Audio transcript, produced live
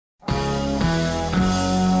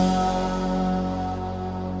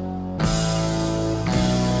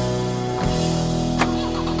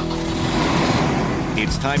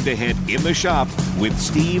It's time to head in the shop with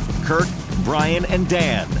Steve, Kirk, Brian, and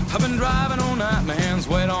Dan. I've been driving all night, my hands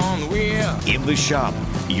wet on the wheel. In the shop,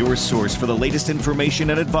 your source for the latest information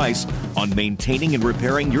and advice on maintaining and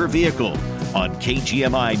repairing your vehicle on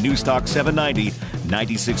KGMI Newstalk 790,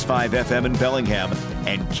 96.5 FM in Bellingham,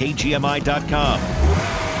 and KGMI.com.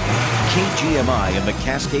 KGMI and the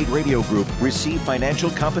Cascade Radio Group receive financial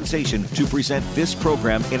compensation to present this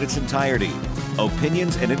program in its entirety.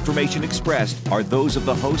 Opinions and information expressed are those of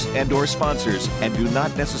the host and/or sponsors and do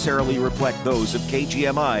not necessarily reflect those of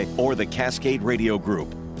KGMI or the Cascade Radio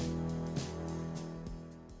Group.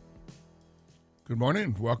 Good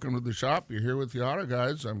morning. Welcome to the shop. You're here with the Auto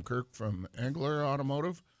Guys. I'm Kirk from Angler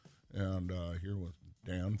Automotive, and here with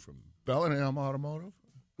Dan from Bellingham Automotive.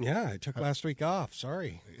 Yeah, I took last week off.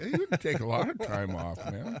 Sorry. You didn't take a lot of time off,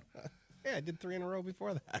 man. Yeah, I did 3 in a row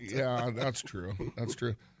before that. Yeah, that's true. That's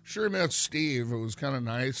true. Sure met Steve. It was kind of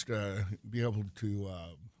nice to be able to,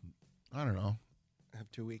 I don't know. Have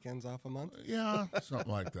 2 weekends off a month? Yeah,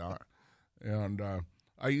 something like that. And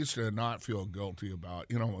I used to not feel guilty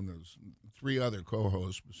about, when there's 3 other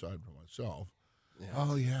co-hosts besides myself. Yeah.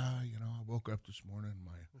 Oh, yeah, I woke up this morning,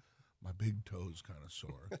 my big toe's kind of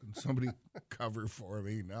sore. Can somebody cover for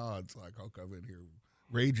me? Now it's like I'll come in here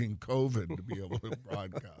raging COVID to be able to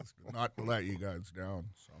broadcast, not to let you guys down.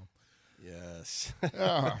 So, yes.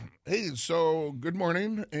 Hey, so good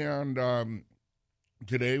morning, and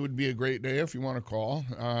today would be a great day if you want to call,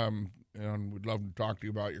 and we'd love to talk to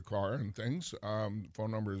you about your car and things.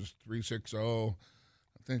 Phone number is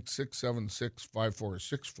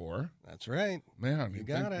 676-546-5464. That's right. Man, you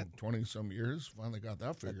got it. 20-some years, finally got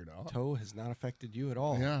that figured out. Toe has not affected you at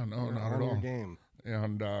all. Yeah, no, You're not at all. Your game.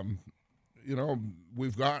 And,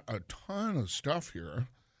 we've got a ton of stuff here,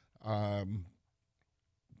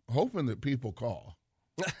 hoping that people call.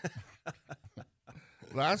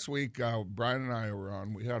 Last week, Brian and I were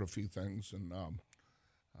on. We had a few things, and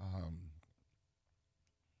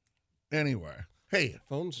anywai. Hey,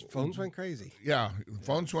 phones went crazy. Yeah, the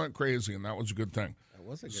phones went crazy, and that was a good thing. That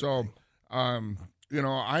was a good thing.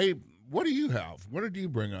 What do you have? What did you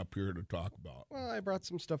bring up here to talk about? Well, I brought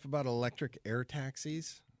some stuff about electric air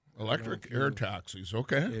taxis. Electric air taxis,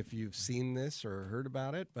 okay. If you've seen this or heard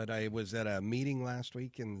about it, but I was at a meeting last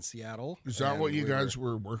week in Seattle. Is that what you guys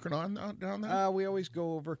were working on down there? We always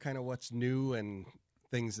go over kind of what's new and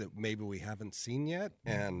things that maybe we haven't seen yet,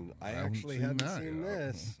 and I actually hadn't seen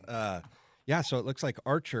this. Yeah, so it looks like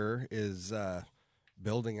Archer is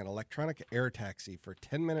building an electronic air taxi for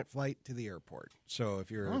 10-minute flight to the airport. So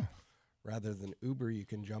if you're, rather than Uber, you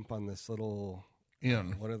can jump on this little...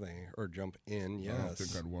 What are they? Or jump in, yes. I don't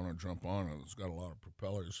think I'd want to jump on it. It's got a lot of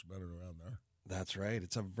propellers spinning around there. That's right.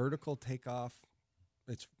 It's a vertical takeoff.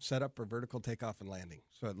 It's set up for vertical takeoff and landing.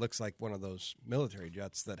 So it looks like one of those military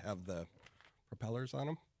jets that have the propellers on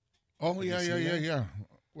them. Oh, yeah.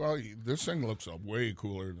 Well, this thing looks way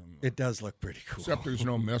cooler than... It does look pretty cool. Except there's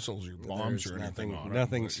no missiles or bombs or anything on it.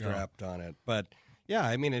 Nothing strapped on it. But, yeah,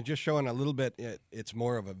 I mean, it's just showing a little bit. It's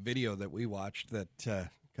more of a video that we watched that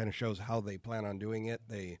kind of shows how they plan on doing it.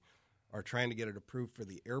 They are trying to get it approved for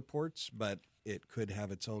the airports, but it could have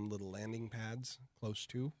its own little landing pads close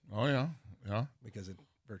to. Oh, yeah. Because it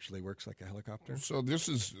virtually works like a helicopter. So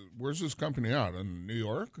where's this company out? In New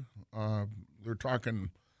York? They're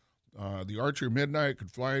talking... the Archer Midnight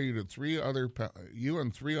could fly you to 3 other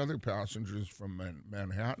passengers from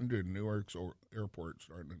Manhattan to Newark's airport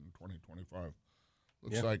starting in 2025.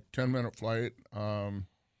 Looks like 10-minute flight, $100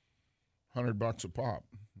 a pop.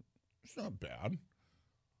 It's not bad.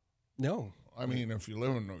 No. I mean, if you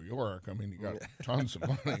live in New York, you got tons of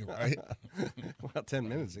money, right? Well, 10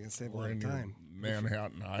 minutes, you can save a lot of time.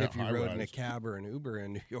 Manhattan high. If you rode in a cab or an Uber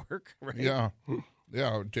in New York, right? Yeah, it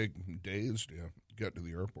would take days to get to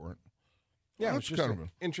the airport. Yeah, it's just kind of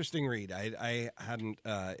an interesting read. I hadn't.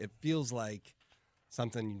 It feels like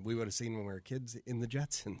something we would have seen when we were kids in the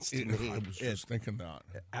Jetsons. To me, I was just thinking that.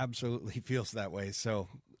 It absolutely feels that way. So,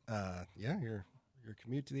 your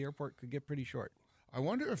commute to the airport could get pretty short. I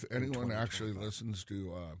wonder if anyone actually listens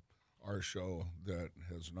to our show that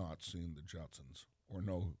has not seen the Jetsons or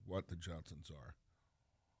know what the Jetsons are.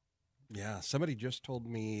 Yeah, somebody just told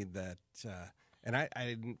me that. And I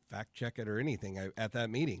didn't fact check it or anything. At that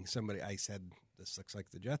meeting, I said, this looks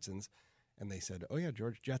like the Jetsons. And they said, oh, yeah,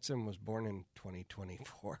 George Jetson was born in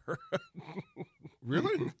 2024.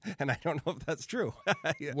 Really? And I don't know if that's true.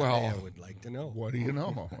 Well, I would like to know. What do you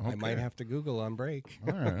know? Okay. I might have to Google on break.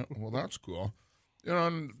 All right. Well, that's cool.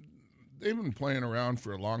 And they've been playing around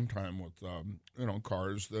for a long time with,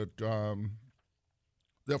 cars that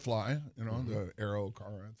fly. The Aero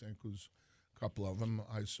car, I think, was a couple of them.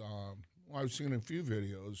 I've seen a few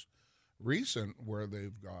videos recent where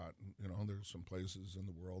they've got, there's some places in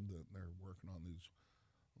the world that they're working on these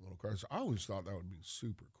little cars. I always thought that would be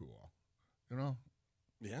super cool, Yeah.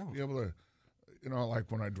 Be able to,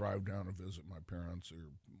 like when I drive down to visit my parents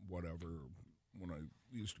or whatever, when I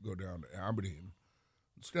used to go down to Aberdeen,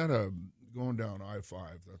 instead of going down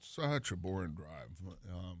I-5, that's such a boring drive,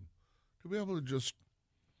 to be able to just,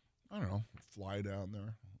 I don't know, fly down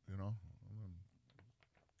there, and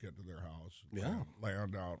get to their house. Yeah.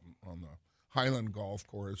 Land out on the Highland Golf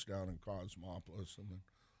Course down in Cosmopolis, and then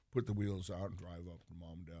put the wheels out and drive up to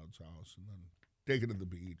Mom and Dad's house, and then take it to the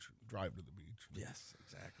beach, drive to the beach. Yes,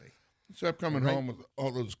 exactly. Except coming home with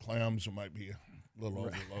all those clams that might be a little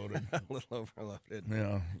overloaded. A little overloaded.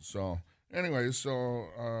 Yeah. So anyway,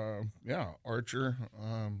 Archer,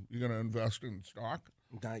 you going to invest in stock?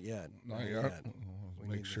 Not yet. Not yet.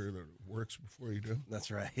 Make sure that it works before you do.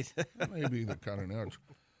 That's right. Maybe the cutting edge.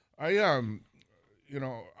 I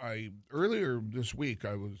earlier this week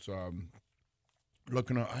I was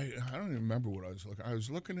looking at, I don't even remember what I was looking. I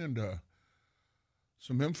was looking into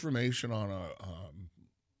some information on I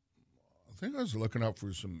think I was looking up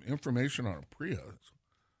for some information on a Prius.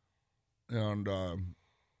 And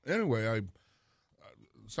anyway, I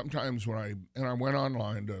sometimes when I went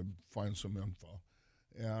online to find some info.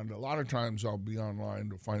 And a lot of times I'll be online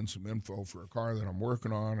to find some info for a car that I'm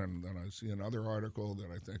working on, and then I see another article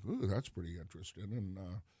that I think, ooh, that's pretty interesting. And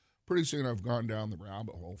pretty soon I've gone down the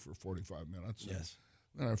rabbit hole for 45 minutes. Yes.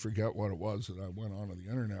 And then I forget what it was that I went onto the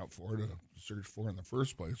internet for to search for in the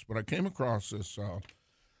first place. But I came across this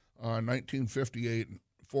 1958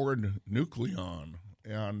 Ford Nucleon.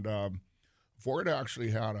 And Ford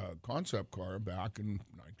actually had a concept car back in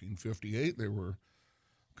 1958. They were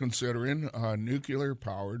considering a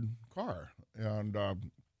nuclear-powered car. And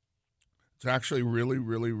it's actually really,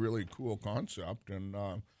 really, really cool concept. And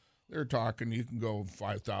they're talking you can go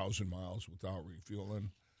 5,000 miles without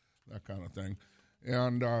refueling, that kind of thing.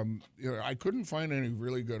 And I couldn't find any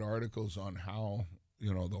really good articles on how,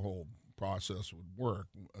 the whole process would work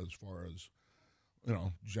as far as,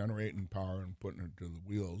 generating power and putting it to the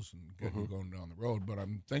wheels and getting going down the road. But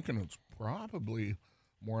I'm thinking it's probably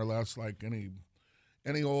more or less like any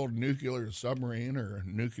old nuclear submarine or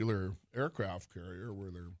nuclear aircraft carrier where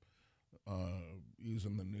they're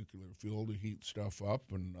using the nuclear fuel to heat stuff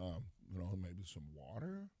up and, maybe some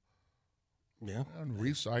water. Yeah. And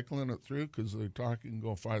recycling it through because they're talking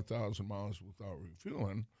go 5,000 miles without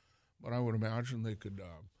refueling. But I would imagine they could,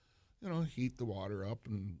 heat the water up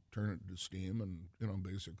and turn it to steam and,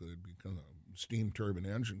 basically it'd be kind of a steam turbine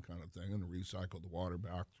engine kind of thing and recycle the water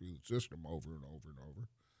back through the system over and over and over.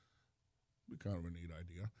 Be kind of a neat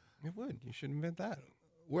idea. It would. You should invent that.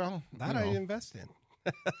 Well, that I'd invest in.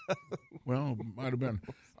 Well, might have been.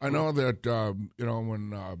 I know that,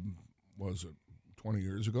 when, was it 20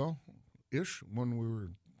 years ago-ish, when we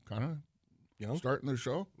were kind of starting the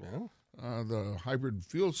show? Yeah. The hybrid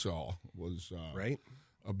fuel cell was right.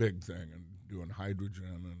 a big thing, and doing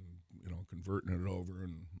hydrogen and, converting it over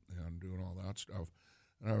and doing all that stuff.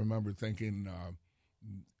 And I remember thinking,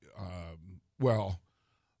 I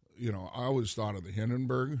always thought of the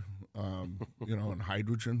Hindenburg, and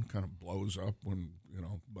hydrogen kind of blows up when,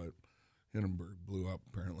 but Hindenburg blew up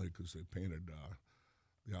apparently because they painted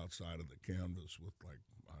the outside of the canvas with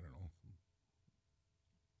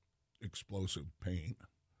explosive paint.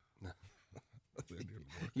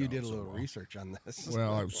 You did a little research on this.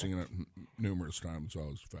 Well, I've seen it numerous times. I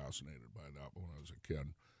was fascinated by that when I was a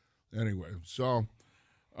kid. Anyway, so,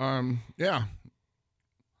 I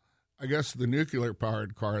guess the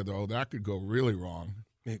nuclear-powered car, though, that could go really wrong.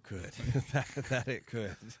 It could. that it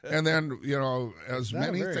could. And then, as many things. Not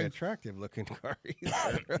a very things. attractive-looking car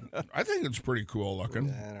either. I think it's pretty cool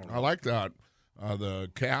looking. I like that. The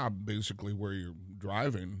cab, basically, where you're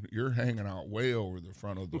driving, you're hanging out way over the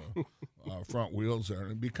front of the front wheels there.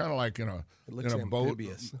 It'd be kind of like in a boat.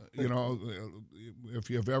 If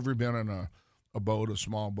you've ever been in a boat, a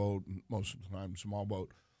small boat, most of the time small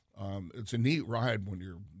boat, it's a neat ride when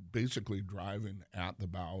you're basically driving at the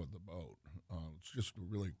bow of the boat. It's just a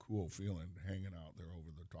really cool feeling hanging out there over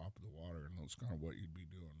the top of the water, and that's kind of what you'd be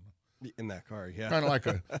doing. In that car, yeah. Kind of like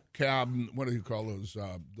a cab, what do you call those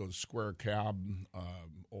square cab,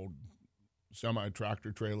 old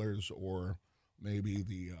semi-tractor trailers, or maybe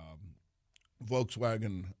the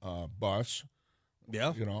Volkswagen bus.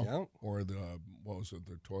 Yeah. Or the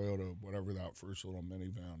Toyota, whatever that first little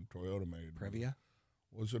minivan Toyota made. Previa?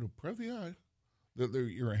 Was it a Previa?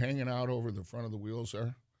 You're hanging out over the front of the wheels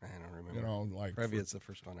there? I don't remember. Like Previa's the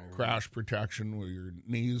first one I remember. Crash protection, where your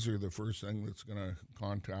knees are the first thing that's going to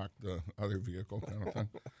contact the other vehicle, kind of thing.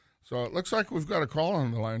 So it looks like we've got a call on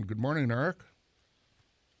the line. Good morning, Eric.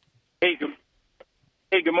 Hey,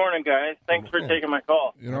 good morning, guys. Thanks for taking my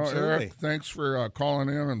call. Eric, thanks for calling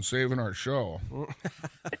in and saving our show.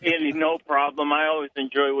 Hey, no problem. I always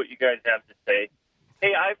enjoy what you guys have to say.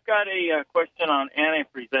 Hey, I've got a question on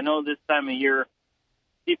antifreeze. I know this time of year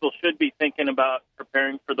people should be thinking about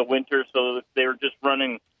preparing for the winter, so if they're just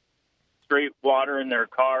running straight water in their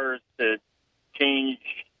cars to change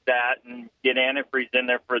that and get antifreeze in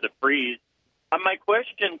there for the freeze. My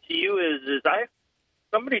question to you is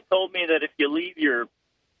somebody told me that if you leave your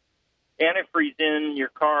antifreeze in your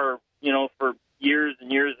car, for years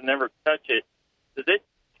and years and never touch it, does it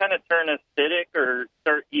kind of turn acidic or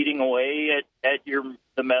start eating away at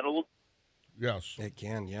the metals? Yes. It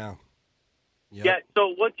can, yeah. Yep. Yeah,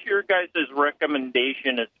 so what's your guys'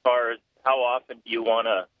 recommendation as far as how often do you want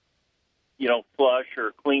to, flush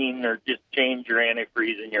or clean or just change your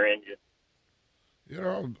antifreeze in your engine?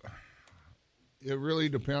 It really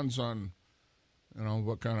depends on,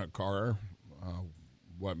 what kind of car,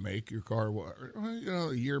 what make your car,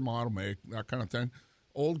 year, model, make, that kind of thing.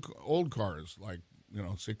 Old cars like,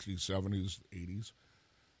 60s, 70s,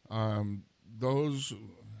 80s. Those,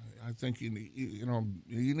 I think you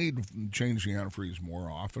need to change the antifreeze more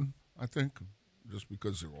often, I think, just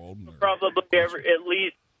because they're old. And probably at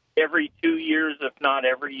least every 2 years, if not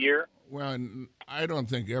every year. Well, I don't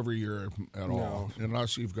think every year at all,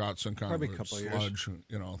 unless you've got some kind of a sludge,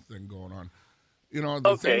 thing going on.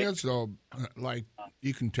 The thing is, though, like,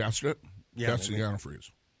 you can test it, test the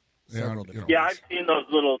antifreeze. I've seen those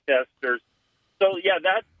little testers. So,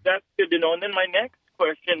 that's good to know. And then my next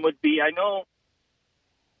question would be, I know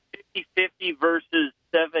 50-50 versus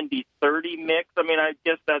 70-30 mix. I mean, I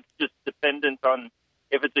guess that's just dependent on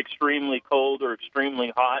if it's extremely cold or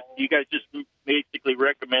extremely hot. Do you guys just basically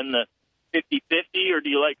recommend the 50-50, or do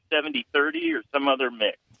you like 70-30 or some other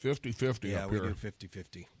mix? 50-50 Yeah, up we here. do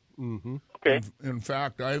 50-50. Mm-hmm. Okay. In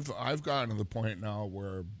fact, I've gotten to the point now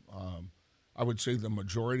where I would say the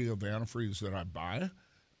majority of antifreeze that I buy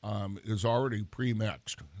is already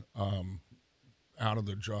pre-mixed out of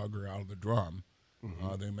the jug or out of the drum.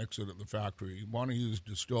 Mm-hmm. They mix it at the factory. You want to use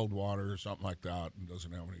distilled water or something like that, and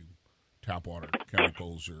doesn't have any tap water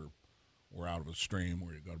chemicals or out of a stream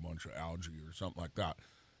where you got a bunch of algae or something like that.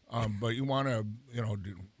 But you want to,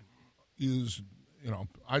 use,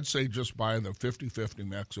 I'd say just buy the 50-50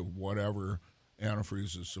 mix of whatever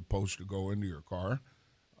antifreeze is supposed to go into your car.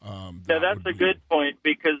 That's a good point,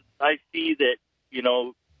 because I see that,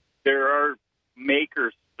 there are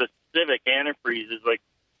maker-specific antifreezes,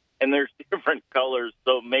 and there's different colors,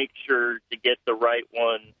 so make sure to get the right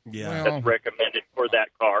one that's recommended for that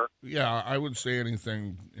car. Yeah, I would say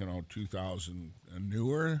anything, 2000 and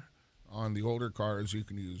newer. On the older cars, you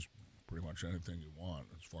can use pretty much anything you want,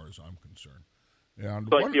 as far as I'm concerned.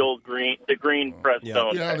 And like the old green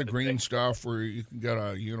Prestone. Yeah, the green stuff where you can get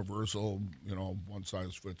a universal, one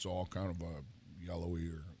size fits all, kind of a yellowy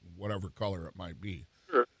or whatever color it might be.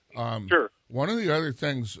 Sure. Sure. One of the other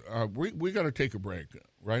things, we got to take a break,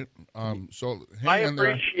 right? So hang in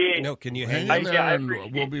there. No, can you hang in there, and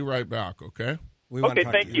we'll be right back, okay? Okay,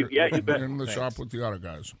 thank you. Yeah, you bet. In the shop with the other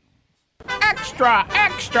guys. Extra,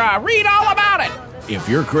 extra, read all about it. If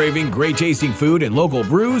you're craving great-tasting food and local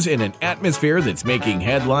brews in an atmosphere that's making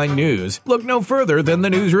headline news, look no further than the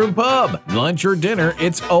Newsroom Pub. Lunch or dinner,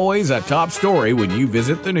 it's always a top story when you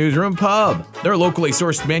visit the Newsroom Pub. Their locally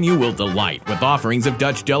sourced menu will delight with offerings of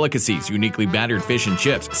Dutch delicacies, uniquely battered fish and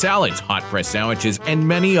chips, salads, hot-pressed sandwiches, and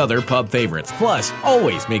many other pub favorites. Plus,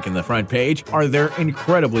 always making the front page are their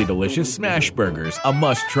incredibly delicious smash burgers, a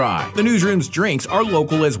must-try. The Newsroom's drinks are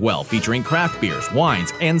local as well, featuring craft beers,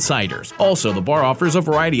 wines, and ciders. Also, the bar offers a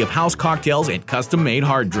variety of house cocktails and custom-made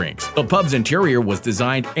hard drinks. The pub's interior was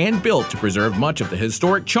designed and built to preserve much of the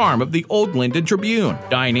historic charm of the old Linden Tribune.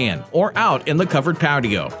 Dine in or out in the covered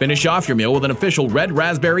patio. Finish off your meal with an official red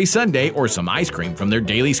raspberry sundae or some ice cream from their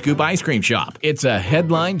Daily Scoop ice cream shop. It's a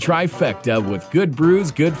headline trifecta with good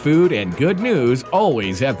brews, good food, and good news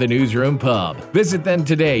always at the Newsroom Pub. Visit them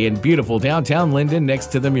today in beautiful downtown Linden next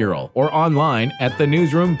to the mural or online at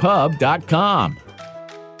thenewsroompub.com.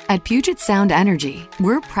 At Puget Sound Energy,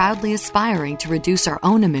 we're proudly aspiring to reduce our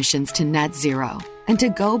own emissions to net zero and to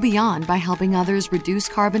go beyond by helping others reduce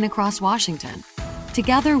carbon across Washington.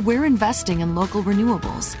 Together, we're investing in local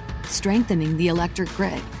renewables, strengthening the electric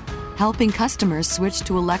grid, helping customers switch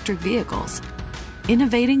to electric vehicles,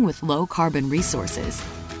 innovating with low-carbon resources,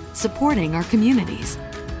 supporting our communities,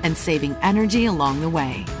 and saving energy along the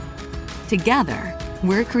way. Together,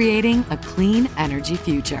 we're creating a clean energy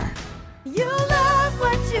future. You love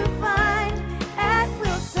what you find at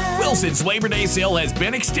Wilson. Wilson's Labor Day sale has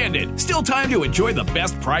been extended. Still time to enjoy the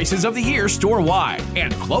best prices of the year store-wide.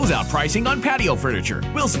 And closeout pricing on patio furniture.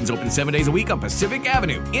 Wilson's open 7 days a week on Pacific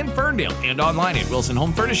Avenue in Ferndale and online at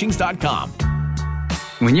wilsonhomefurnishings.com.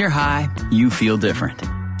 When you're high, you feel different.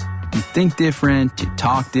 You think different, you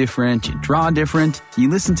talk different, you draw different, you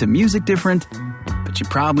listen to music different, but you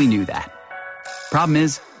probably knew that. Problem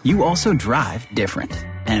is, you also drive different,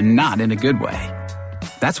 and not in a good way.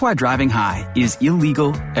 That's why driving high is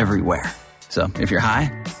illegal everywhere. So if you're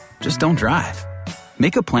high, just don't drive.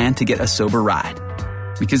 Make a plan to get a sober ride.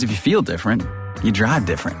 Because if you feel different, you drive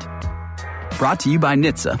different. Brought to you by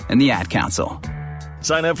NHTSA and the Ad Council.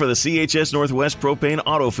 Sign up for the CHS Northwest Propane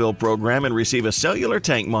Autofill program and receive a cellular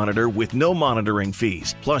tank monitor with no monitoring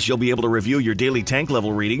fees. Plus, you'll be able to review your daily tank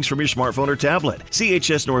level readings from your smartphone or tablet.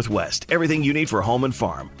 CHS Northwest, everything you need for home and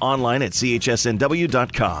farm. Online at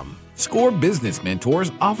chsnw.com. SCORE Business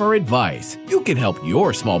Mentors offer advice. You can help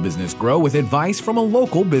your small business grow with advice from a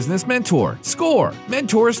local business mentor. SCORE,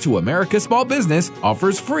 Mentors to America's Small Business,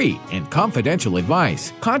 offers free and confidential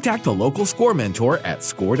advice. Contact a local SCORE mentor at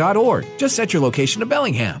score.org. Just set your location to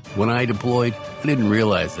Bellingham. When I deployed, I didn't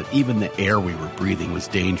realize that even the air we were breathing was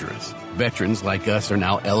dangerous. Veterans like us are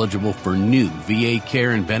now eligible for new VA care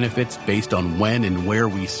and benefits based on when and where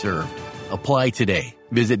we served. Apply today.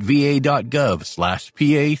 Visit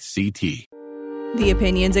va.gov/PACT. The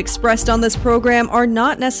opinions expressed on this program are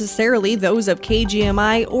not necessarily those of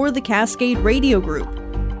KGMI or the Cascade Radio Group.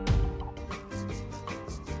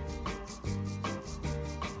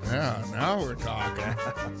 Yeah, now we're talking.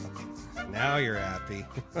 Now you're happy.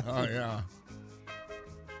 Oh, yeah.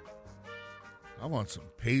 I want some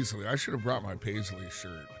Paisley. I should have brought my Paisley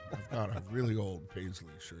shirt. I've got a really old Paisley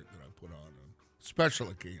shirt that I put on special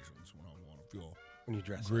occasions when I want to feel when you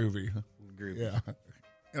dress groovy. Groovy. Yeah.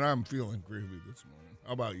 And I'm feeling groovy this morning.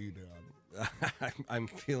 How about you, Dad? I'm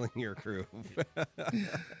feeling your groove.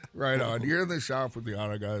 Right on. You're in the shop with the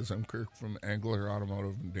auto guys. I'm Kirk from Angler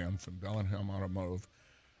Automotive and Dan from Bellingham Automotive.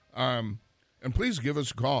 And please give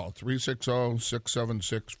us a call,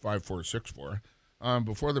 360-676-5464.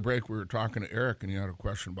 Before the break, we were talking to Eric, and he had a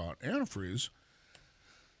question about antifreeze.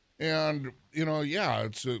 And,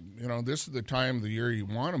 it's, this is the time of the year you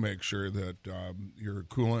want to make sure that your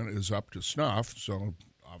coolant is up to snuff. So,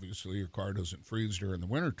 obviously, your car doesn't freeze during the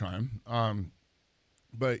wintertime.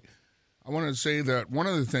 But I want to say that one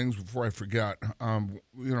of the things, before I forget, I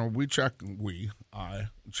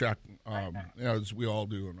check, as we all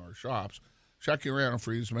do in our shops, check your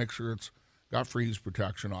antifreeze, make sure it's got freeze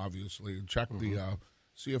protection, obviously, and check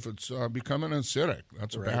see if it's becoming acidic.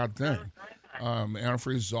 That's a bad thing.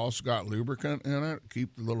 Antifreeze has also got lubricant in it.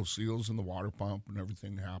 Keep the little seals in the water pump and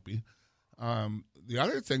everything happy. The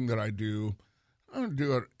other thing that I don't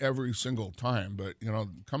do it every single time, but,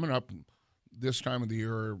 coming up this time of the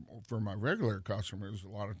year for my regular customers,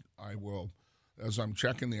 I will, as I'm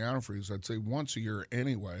checking the antifreeze, I'd say once a year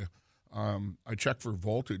anyway, I check for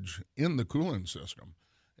voltage in the cooling system.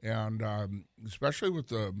 And especially with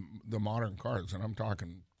the modern cars, and I'm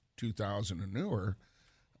talking 2000 and newer,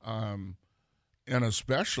 and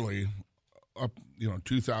especially up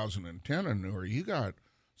 2010 and newer, you got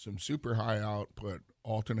some super high output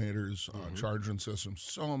alternators, charging systems,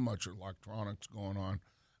 so much electronics going on,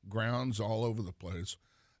 grounds all over the place,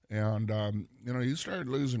 and you start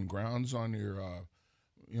losing grounds on your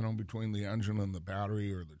between the engine and the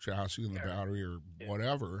battery, or the chassis and the battery, or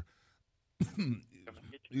whatever.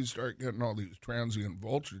 You start getting all these transient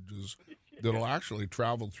voltages that'll actually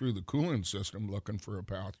travel through the cooling system looking for a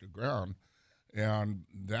path to ground. And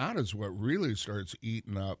that is what really starts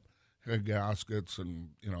eating up head gaskets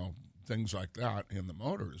and, things like that in the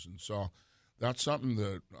motors. And so that's something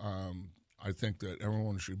that I think that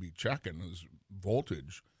everyone should be checking is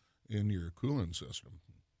voltage in your cooling system.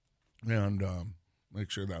 And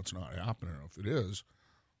make sure that's not happening. If it is,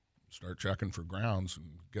 start checking for grounds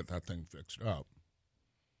and get that thing fixed up.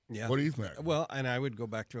 Yeah. What do you think? Well, and I would go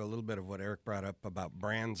back to a little bit of what Eric brought up about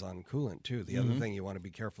brands on coolant, too. The other thing you want to be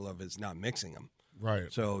careful of is not mixing them.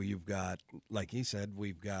 Right. So you've got, like he said,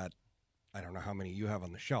 we've got, I don't know how many you have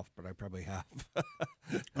on the shelf, but I probably have.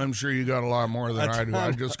 I'm sure you got a lot more than I do.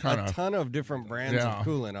 I just kind of. A ton of different brands of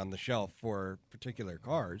coolant on the shelf for particular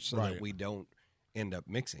cars so that we don't end up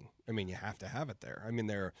mixing. I mean, you have to have it there. I mean,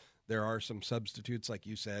 there are some substitutes, like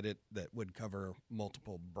you said, that would cover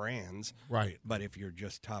multiple brands. Right. But if you're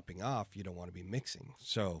just topping off, you don't want to be mixing.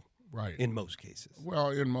 So, right. In most cases.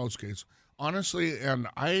 Well, in most cases. Honestly, and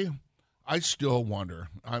I still wonder.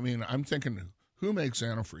 I mean, I'm thinking, who makes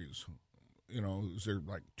antifreeze? Is there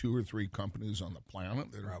like 2 or 3 companies on the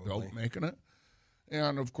planet that are built making it?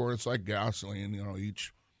 And, of course, like gasoline,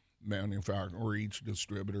 each manufacturer or each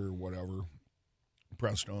distributor or whatever,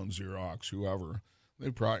 Prestone, Xerox, whoever,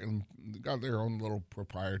 they've probably got their own little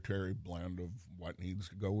proprietary blend of what needs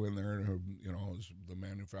to go in there. You know, as the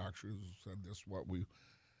manufacturers said, this is what we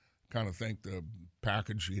kind of think the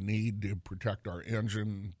package you need to protect our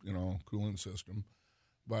engine, you know, cooling system.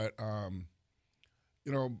 But,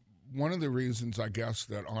 you know, one of the reasons, I guess,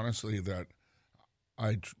 that honestly that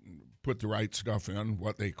I put the right stuff in,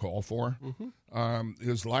 what they call for,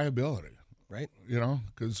 is liability. Right. You know,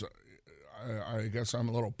 because I guess I'm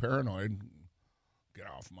a little paranoid. Get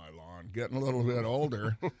off my lawn. Getting a little bit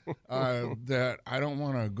older, that I don't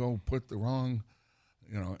want to go put the wrong,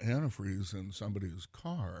 you know, antifreeze in somebody's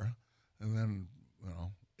car, and then, you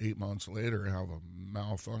know, 8 months later have a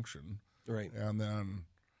malfunction. Right. And then,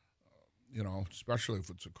 you know, especially if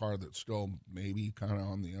it's a car that's still maybe kind of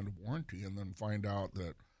on the end of warranty, and then find out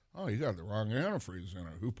that, oh, you got the wrong antifreeze in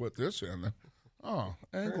it. Who put this in? Oh,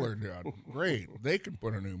 Angler did. Great. They can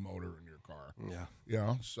put a new motor in your car. Yeah. You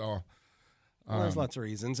know, so. Well, there's lots of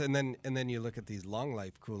reasons. And then you look at these long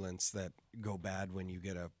life coolants that go bad when you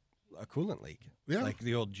get a coolant leak. Yeah. Like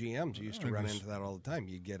the old GMs used to run into that all the time.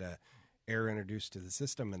 You'd get air introduced to the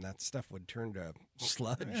system, and that stuff would turn to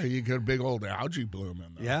sludge. Yeah, you get a big old algae bloom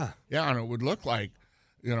in there. Yeah. Yeah, and it would look like,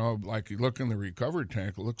 you know, like you look in the recovery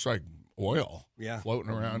tank, it looks like oil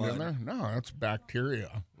floating around mud in there. No, that's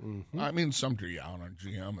bacteria. I mean, some to you on a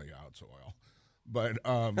GM, yeah, it's oil. But,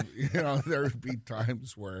 you know, there would be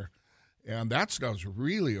times where, and that stuff's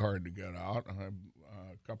really hard to get out.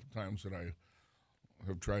 A couple times that I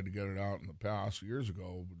have tried to get it out in the past, years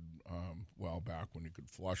ago, well, back when you could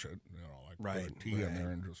flush it, you know, like put a tea in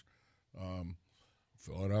there and just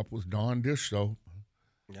fill it up with Dawn dish soap.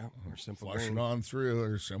 Yeah, or Simple Flush Green. it on through,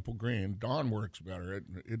 or Simple Green. Dawn works better.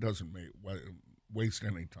 It doesn't waste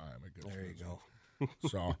any time. It gets there you go.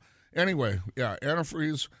 So, anyway, yeah,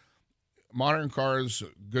 antifreeze. Modern cars,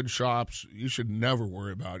 good shops, you should never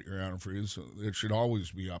worry about your antifreeze. It should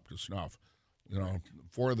always be up to snuff, you know,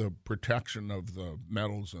 for the protection of the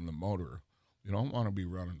metals in the motor. You don't want to be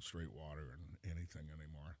running straight water in anything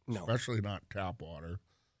anymore, especially not tap water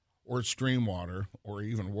or stream water or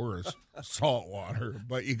even worse, salt water.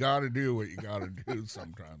 But you got to do what you got to do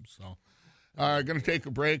sometimes. So, going to take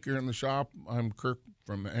a break here in the shop. I'm Kirk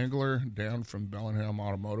from Angler, Dan from Bellingham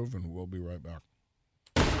Automotive, and we'll be right back.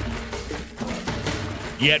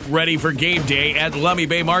 Get ready for game day at Lummi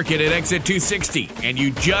Bay Market at Exit 260, and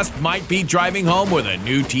you just might be driving home with a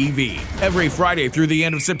new TV. Every Friday through the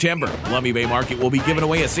end of September, Lummi Bay Market will be giving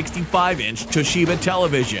away a 65-inch Toshiba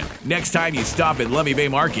television. Next time you stop at Lummi Bay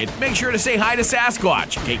Market, make sure to say hi to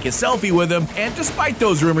Sasquatch, take a selfie with him, and despite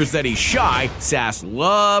those rumors that he's shy, Sass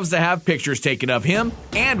loves to have pictures taken of him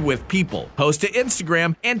and with people. Post to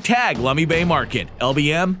Instagram and tag Lummi Bay Market,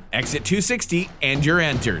 LBM, Exit 260, and you're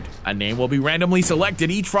entered. A name will be randomly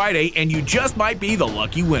selected each Friday, and you just might be the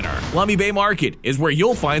lucky winner. Lummi Bay Market is where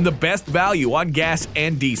you'll find the best value on gas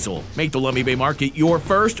and diesel. Make the Lummi Bay Market your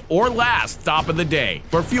first or last stop of the day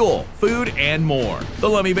for fuel, food, and more. The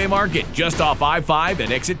Lummi Bay Market, just off I-5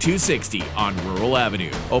 at Exit 260 on Rural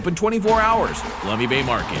Avenue. Open 24 hours. Lummi Bay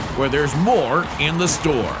Market, where there's more in the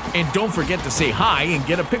store. And don't forget to say hi and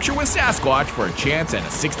get a picture with Sasquatch for a chance at a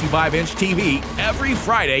 65-inch TV every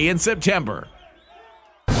Friday in September.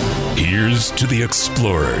 Here's to the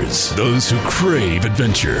explorers, those who crave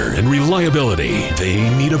adventure and reliability. They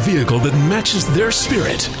need a vehicle that matches their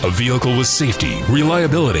spirit. A vehicle with safety,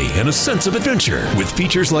 reliability, and a sense of adventure. With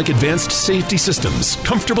features like advanced safety systems,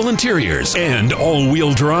 comfortable interiors, and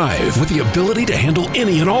all-wheel drive. With the ability to handle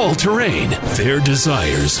any and all terrain. Their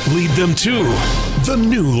desires lead them to the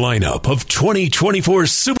new lineup of 2024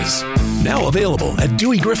 Subarus. Now available at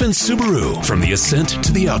Dewey Griffin Subaru. From the Ascent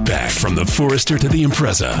to the Outback, from the Forester to the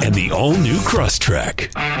Impreza, and the all-new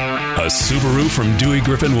Crosstrek. A Subaru from Dewey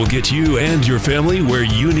Griffin will get you and your family where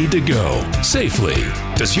you need to go, safely.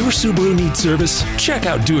 Does your Subaru need service? Check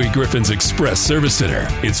out Dewey Griffin's Express Service Center.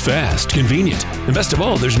 It's fast, convenient, and best of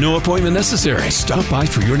all, there's no appointment necessary. Stop by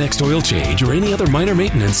for your next oil change or any other minor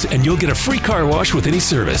maintenance, and you'll get a free car wash with any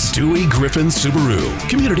service. Dewey Griffin Subaru.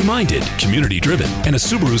 Community-minded, community-driven, and a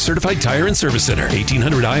Subaru certified tire and service center.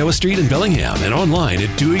 1800 Iowa Street in Bellingham, and online at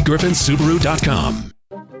DeweyGriffinSubaru.com.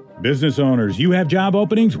 Business owners, you have job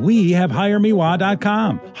openings? We have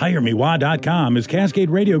HireMeWa.com. HireMeWa.com is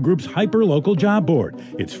Cascade Radio Group's hyper-local job board.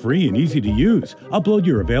 It's free and easy to use. Upload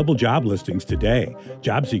your available job listings today.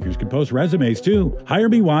 Job seekers can post resumes too.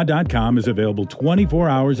 HireMeWa.com is available 24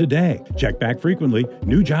 hours a day. Check back frequently.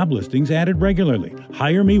 New job listings added regularly.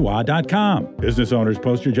 HireMeWa.com. Business owners,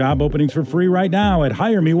 post your job openings for free right now at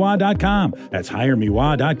HireMeWa.com. That's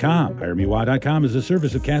HireMeWa.com. HireMeWa.com is a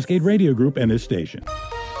service of Cascade Radio Group and this station.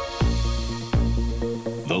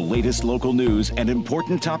 The latest local news and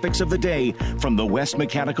important topics of the day from the West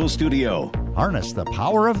Mechanical Studio. Harness the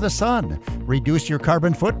power of the sun, reduce your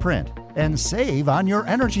carbon footprint, and save on your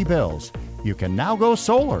energy bills. You can now go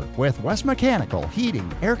solar with West Mechanical Heating,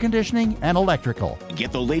 Air Conditioning, and Electrical.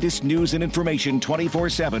 Get the latest news and information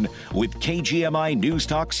 24/7 with KGMI News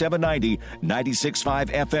Talk 790, 96.5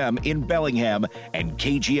 FM in Bellingham and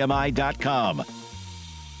KGMI.com.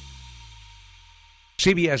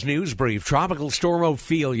 CBS News Brief. Tropical storm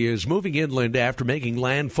Ophelia is moving inland after making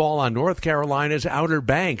landfall on North Carolina's Outer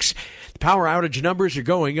Banks. The power outage numbers are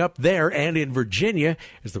going up there and in Virginia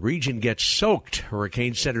as the region gets soaked.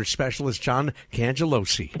 Hurricane Center specialist John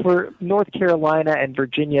Cangelosi. For North Carolina and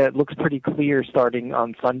Virginia, it looks pretty clear starting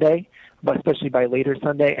on Sunday, but especially by later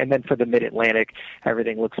Sunday. And then for the Mid-Atlantic,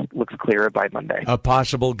 everything looks clearer by Monday. A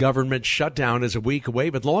possible government shutdown is a week away,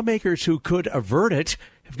 but lawmakers who could avert it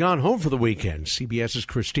have gone home for the weekend. CBS's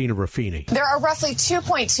Christina Raffini. There are roughly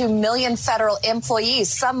 2.2 million federal employees.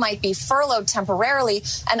 Some might be furloughed temporarily,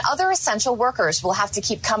 and other essential workers will have to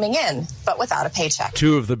keep coming in, but without a paycheck.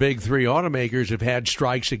 Two of the big three automakers have had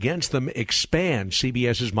strikes against them expand.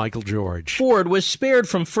 CBS's Michael George. Ford was spared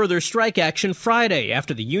from further strike action Friday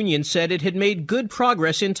after the union said it had made good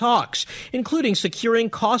progress in talks, including securing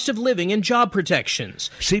cost of living and job protections.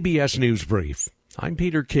 CBS News Brief. I'm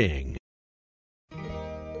Peter King.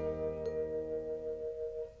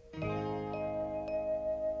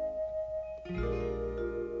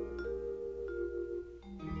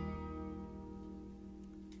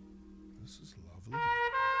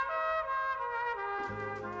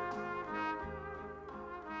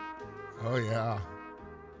 Oh, yeah.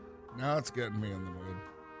 Now it's getting me in the mood.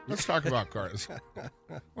 Let's talk about cars.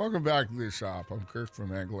 Welcome back to the shop. I'm Kirk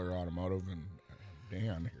from Angler Automotive and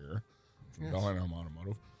Dan here from Bellingham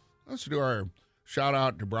Automotive. Let's do our shout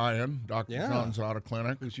out to Brian, Dr. John's Auto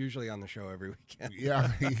Clinic. Who's usually on the show every weekend. Yeah,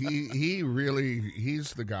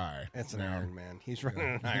 he's the guy. That's an Iron Man. He's running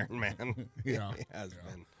an Iron Man. Yeah. He has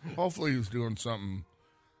been. Hopefully he's doing something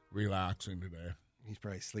relaxing today. He's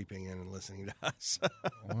probably sleeping in and listening to us.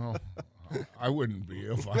 Well, I wouldn't be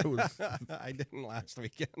if I was. I didn't last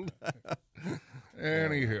weekend.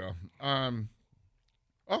 Anyhow,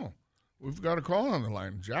 we've got a call on the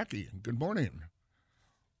line. Jackie, good morning.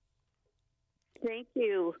 Thank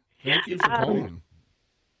you. Thank you for calling.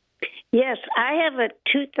 Yes, I have a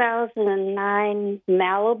 2009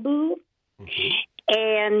 Malibu,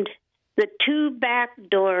 and the two back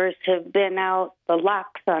doors have been out. The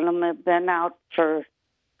locks on them have been out for a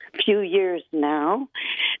few years now.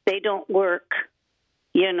 They don't work,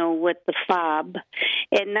 with the fob.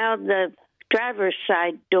 And now the driver's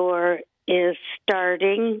side door is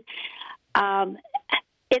starting.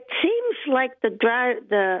 It seems like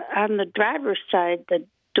on the driver's side, the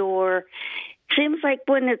door seems like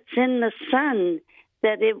when it's in the sun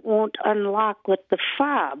that it won't unlock with the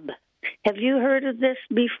fob. Have you heard of this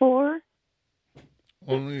before?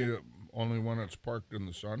 Only when it's parked in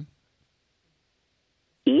the sun?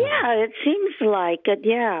 Yeah, it seems like it,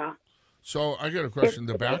 yeah. So I got a question.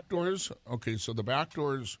 The back doors, so the back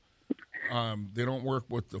doors, they don't work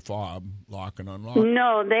with the fob, lock and unlock?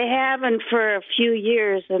 No, they haven't for a few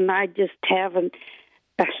years, and I just haven't.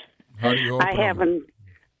 How do you open them?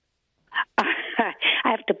 I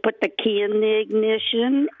have to put the key in the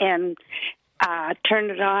ignition and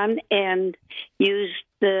turn it on and use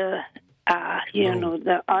the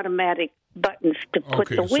the automatic buttons to put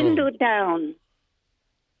the window down.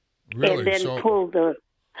 Really? And then pull the...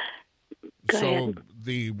 Go ahead.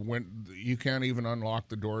 You can't even unlock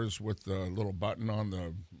the doors with the little button on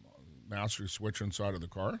the master switch inside of the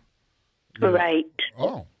car? Right.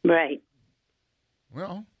 Oh. Right.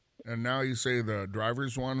 Well, and now you say the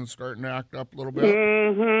driver's one is starting to act up a little bit?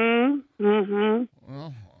 Mm-hmm. Mm-hmm.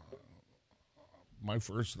 Well, my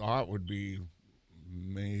first thought would be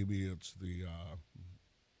maybe it's the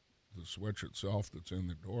switch itself that's in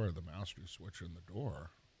the door, the master switch in the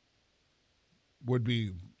door. Would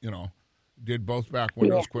be, did both back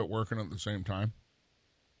windows quit working at the same time?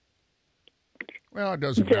 Well, it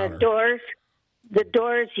doesn't matter. The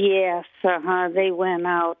doors, yes. They went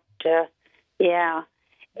out, yeah.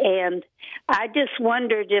 And I just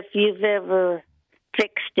wondered if you've ever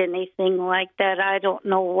fixed anything like that. I don't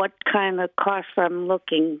know what kind of costs I'm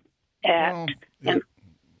looking at. Well,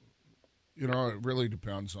 it really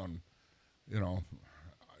depends on,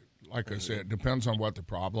 like I said, it depends on what the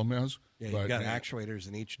problem is. Yeah, you've got actuators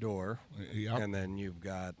in each door, and then you've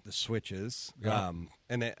got the switches. Yep.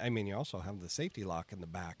 And you also have the safety lock in the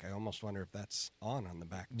back. I almost wonder if that's on the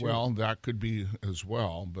back, too. Well, that could be as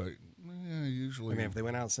well, but usually... if they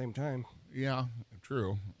went out at the same time. Yeah,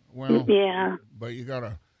 true. Well, yeah. But you got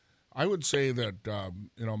to... I would say that,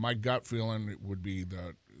 my gut feeling would be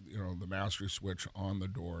that, the master switch on the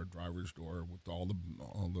door, driver's door, with all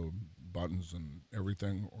the buttons and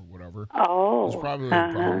everything or whatever. Oh. Is probably the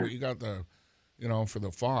problem. You got the, for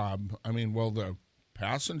the fob. I mean, will the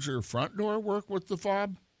passenger front door work with the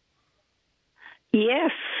fob?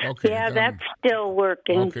 Yes. Okay, yeah, then, that's still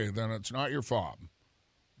working. Okay, then it's not your fob.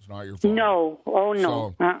 It's not your fob. No. Oh,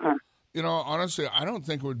 no. So, honestly, I don't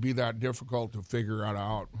think it would be that difficult to figure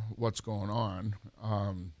out what's going on.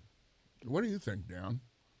 What do you think, Dan?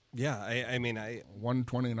 Yeah, I mean,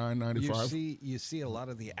 $129.95. You see a lot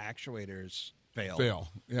of the actuators fail.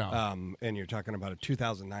 Yeah. And you're talking about a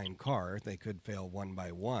 2009 car; they could fail one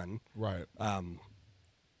by one. Right.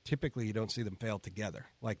 Typically, you don't see them fail together.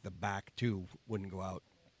 Like the back two wouldn't go out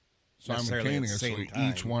simultaneously.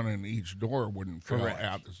 Each one in each door wouldn't fail Correct.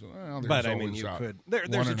 at the. Well, but I mean, you could. There's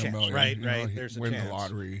a chance, million, right? There's a win chance. The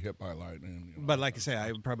lottery, hit by lightning. But like I say,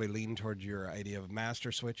 I would probably lean towards your idea of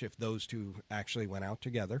master switch if those two actually went out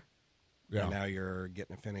together. Yeah. And now you're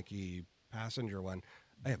getting a finicky passenger one.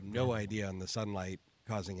 I have no idea on the sunlight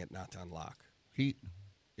causing it not to unlock. Heat.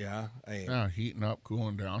 Yeah. Heating up,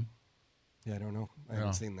 cooling down. Yeah, I don't know. I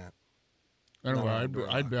haven't seen that. Anyway,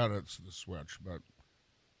 I'd bet it's the switch, but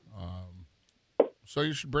so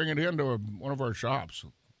you should bring it into one of our shops.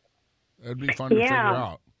 It'd be fun to figure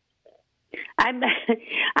out. I'm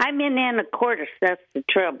in Anacortes. That's the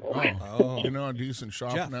trouble. Oh. You know a decent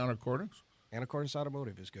shop in Anacortes? Anacortes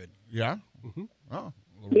Automotive is good. Yeah? Mm-hmm. Oh.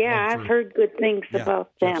 Yeah, I've heard good things about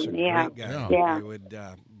Jeff's them. a Yeah. great guy. Yeah. I would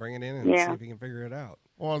bring it in and see if he can figure it out.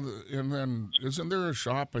 Well, and then isn't there a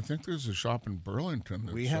shop? I think there's a shop in Burlington.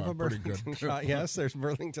 That's, we have a pretty Burlington good. shop. Yes, there's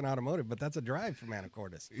Burlington Automotive, but that's a drive from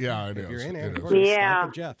Anacortes. Yeah, it if is. You're in It Anacortes, is. stop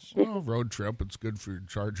at Jeff's. Well, road trip. It's good for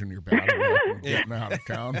charging your battery up and getting out of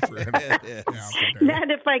town for it.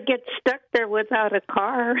 Not if I get stuck there without a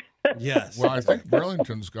car. Yes. Well, I think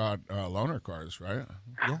Burlington's got loaner cars, right?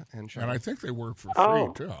 Yeah, and I think they work for free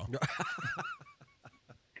too.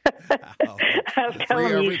 I'll tell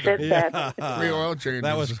him you said that. Free oil changes.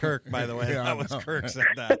 That was Kirk, by the way. Yeah, that was Kirk said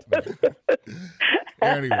that.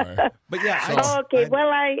 Anyway. But yeah. Okay. Well,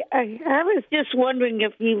 I was just wondering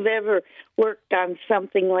if you've ever worked on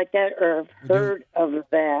something like that or heard of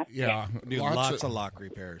that. Yeah. Do lots of lock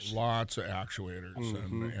repairs. Lots of actuators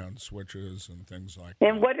and switches and things like that.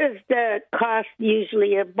 And what is the cost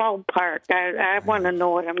usually a ballpark? I want to know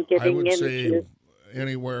what I'm getting into. I would say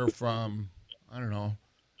anywhere from, I don't know,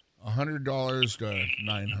 $100 to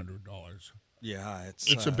 $900. Yeah,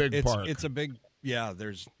 it's a big park. It's a big,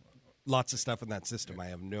 there's lots of stuff in that system. I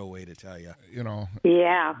have no way to tell you.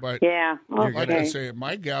 Yeah. But yeah. Okay. Like I say,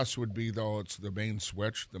 my guess would be, though, it's the main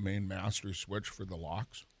switch, the main master switch for the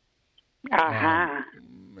locks.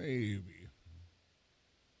 Maybe.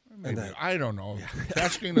 I don't know.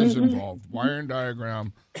 Testing is involved. Wiring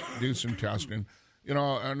diagram, do some testing. And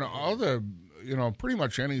all the, pretty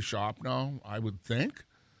much any shop now, I would think,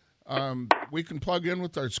 we can plug in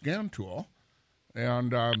with our scan tool,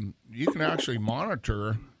 and you can actually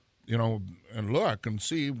monitor, and look and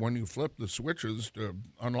see when you flip the switches to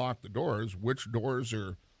unlock the doors, which doors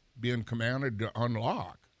are being commanded to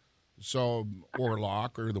unlock. So, or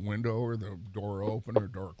lock, or the window, or the door open, or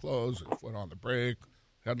door close, or foot on the brake,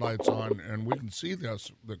 headlights on, and we can see the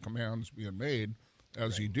commands being made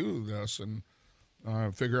as you do this, and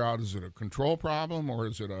figure out, is it a control problem, or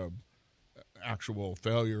is it a actual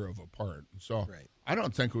failure of a part? So I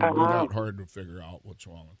don't think it would be that hard to figure out what's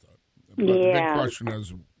wrong with it. But the big question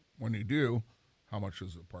is, when you do, how much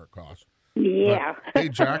does the part cost? Yeah. But, hey,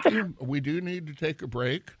 Jackie, we do need to take a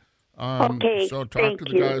break. Okay. So talk to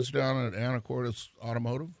the guys down at Anacortes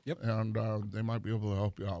Automotive, and they might be able to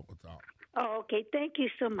help you out with that. Oh, okay. Thank you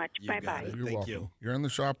so much. Bye-bye. You're welcome. You're in the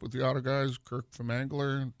shop with the auto guys, Kirk from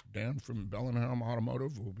Angler, Dan from Bellingham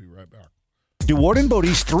Automotive. We'll be right back. DeWard &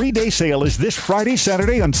 Bodie's 3-day sale is this Friday,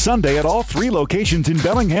 Saturday, and Sunday at all 3 locations in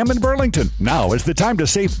Bellingham and Burlington. Now is the time to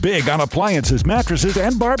save big on appliances, mattresses,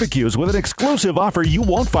 and barbecues with an exclusive offer you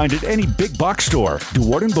won't find at any big box store.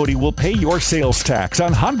 DeWard & Bodie will pay your sales tax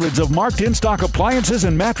on hundreds of marked in-stock appliances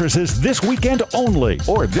and mattresses this weekend only.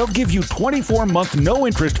 Or they'll give you 24-month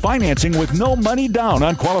no-interest financing with no money down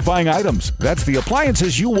on qualifying items. That's the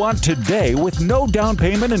appliances you want today with no down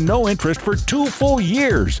payment and no interest for 2 full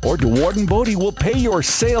years. Or DeWard & Bodie will pay your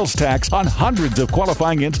sales tax on hundreds of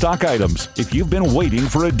qualifying in-stock items. If you've been waiting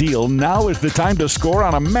for a deal, now is the time to score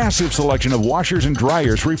on a massive selection of washers and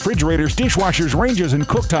dryers, refrigerators, dishwashers, ranges and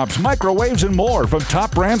cooktops, microwaves, and more from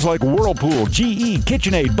top brands like Whirlpool, GE,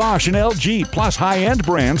 KitchenAid, Bosch, and LG, plus high-end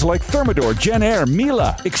brands like Thermador, Genair,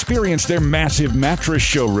 Miele. Experience their massive mattress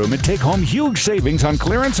showroom and take home huge savings on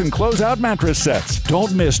clearance and closeout mattress sets.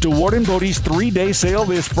 Don't miss DeWard & Bodie's 3-day sale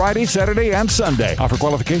this Friday, Saturday, and Sunday. Offer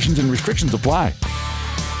qualifications and restrictions apply.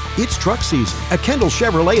 It's truck season at Kendall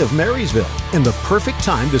Chevrolet of Marysville, and the perfect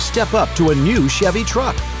time to step up to a new Chevy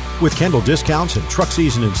truck. With Kendall discounts and truck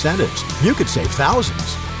season incentives, you could save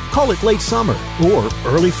thousands. Call it late summer or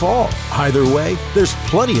early fall. Either way, there's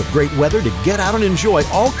plenty of great weather to get out and enjoy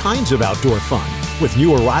all kinds of outdoor fun. With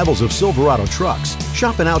new arrivals of Silverado trucks,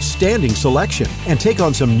 shop an outstanding selection and take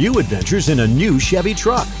on some new adventures in a new Chevy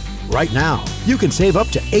truck. Right now, you can save up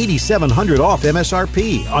to $8,700 off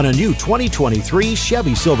MSRP on a new 2023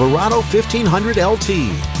 Chevy Silverado 1500 LT.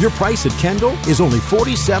 Your price at Kendall is only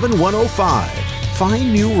 $47,105.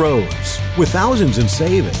 Find new roads. With thousands in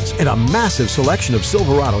savings and a massive selection of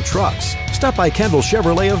Silverado trucks, stop by Kendall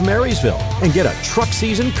Chevrolet of Marysville and get a truck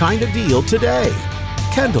season kind of deal today.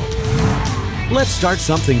 Kendall. Let's start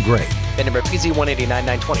something great. VIN number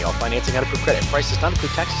PZ189920. All financing on approved credit. Price does not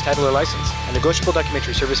include taxes, title, or license. A negotiable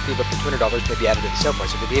documentary service fee of up to $200 may be added to the sale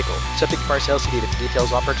price of the vehicle. Subject to car sales CD. The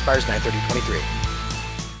details. Offer expires 9/30/23.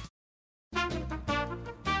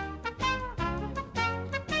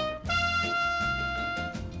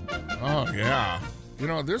 Oh, yeah. You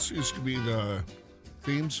know, this used to be the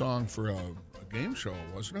theme song for a game show,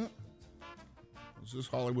 wasn't it? Was this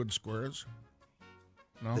Hollywood Squares?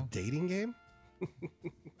 No? The dating game?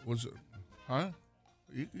 Was it? Huh?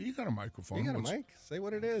 You got a microphone. You got a mic? Say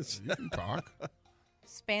what it is. You can talk.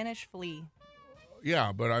 Spanish flea.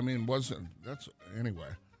 Yeah, but I mean, anyway.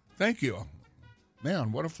 Thank you.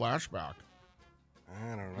 Man, what a flashback.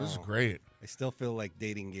 I don't know. This is great. I still feel like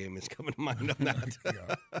dating game is coming to mind on that.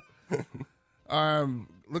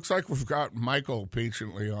 Looks like we've got Michael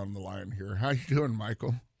patiently on the line here. How you doing,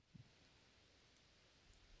 Michael?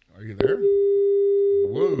 Are you there?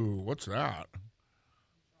 Whoa, what's that?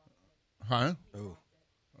 Huh? Oh.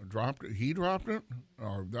 Dropped it? He dropped it?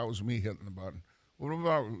 Or that was me hitting the button. What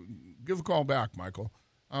about, give a call back, Michael.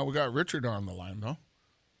 We got Richard on the line, though.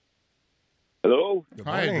 Hello?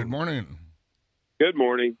 Hi, good morning. Good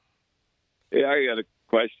morning. Hey, I got a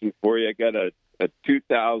question for you. I got a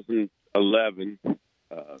 2011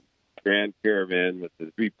 Grand Caravan with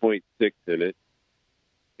the 3.6 in it.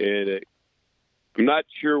 And I'm not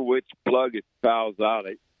sure which plug it fouls out.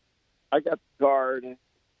 I got the car and it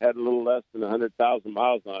had a little less than 100,000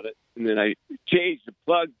 miles on it. And then I changed the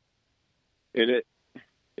plug in it.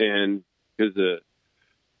 And because the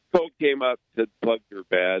code came up, said the plugs were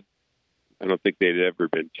bad. I don't think they'd ever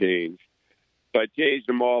been changed. So I changed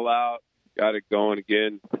them all out, got it going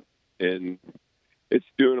again. And it's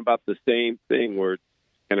doing about the same thing where it's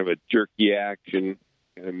kind of a jerky action,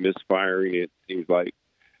 kind of misfiring, it seems like.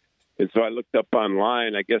 And so I looked up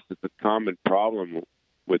online. I guess it's a common problem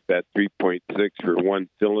with that 3.6 for one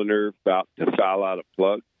cylinder to foul out a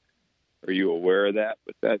plug. Are you aware of that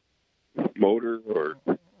with that motor? Or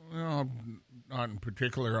well, not in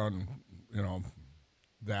particular on,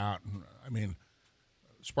 that. I mean,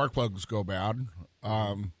 spark plugs go bad.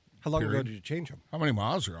 How long ago did you change them? How many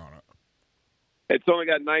miles are on it? It's only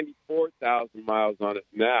got 94,000 miles on it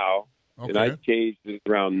now, and I changed it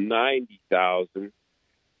around 90,000.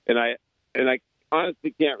 And I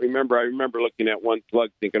honestly can't remember. I remember looking at one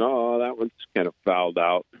plug thinking, oh, that one's kind of fouled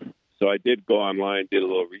out. So I did go online, did a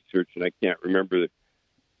little research, and I can't remember.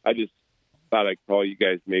 I just thought I'd call you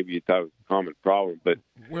guys. Maybe you thought it was a common problem, but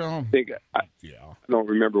I don't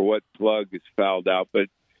remember what plug is fouled out. But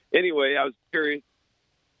anyway, I was curious.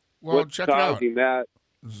 Well, what's check it out. causing that?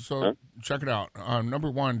 So check it out.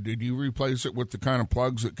 Number one, did you replace it with the kind of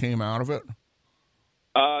plugs that came out of it?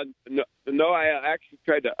 No, I actually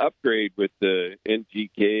tried to upgrade with the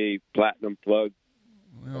NGK Platinum plug.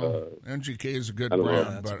 Well, NGK is a good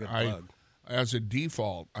brand, but as a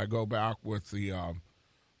default, I go back with the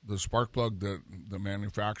spark plug that the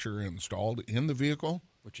manufacturer installed in the vehicle,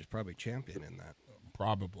 which is probably Champion in that.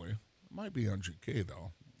 Probably, it might be NGK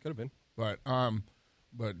though. Could have been,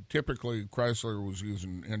 but typically Chrysler was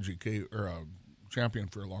using NGK or Champion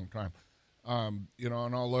for a long time. And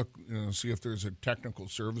I'll look, see if there's a technical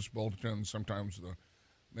service bulletin. Sometimes the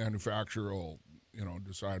manufacturer will,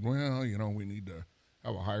 decide, well, we need to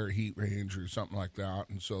have a higher heat range or something like that,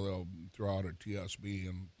 and so they'll throw out a TSB,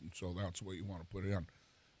 and so that's what you want to put in.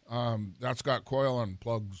 That's got coil on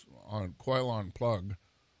plug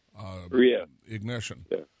ignition.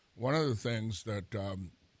 Yeah. one of the things that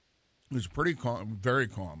is very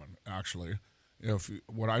common, actually,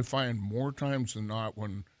 what I find more times than not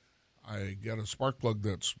when I get a spark plug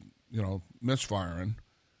that's, misfiring,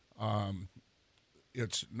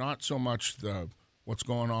 it's not so much what's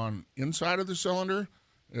going on inside of the cylinder,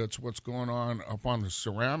 it's what's going on up on the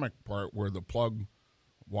ceramic part where the plug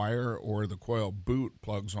wire or the coil boot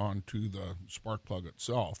plugs onto the spark plug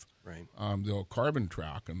itself. Right. They'll carbon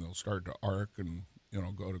track and they'll start to arc and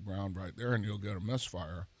go to ground right there, and you'll get a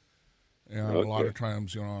misfire. And a lot of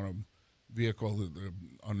times, on a vehicle that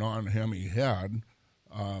a non-Hemi had,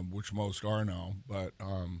 which most are now, but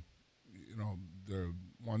the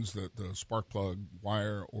ones that the spark plug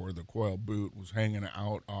wire or the coil boot was hanging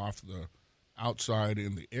out off the outside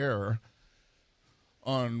in the air.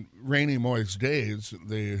 On rainy, moist days,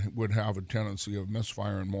 they would have a tendency of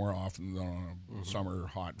misfiring more often than on a summer,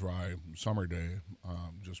 hot, dry summer day,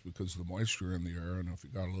 just because of the moisture in the air. And if you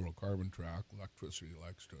got a little carbon track, electricity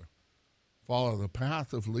likes to follow the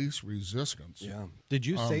path of least resistance. Yeah. Did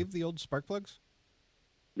you save the old spark plugs?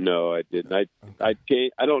 No, I didn't. I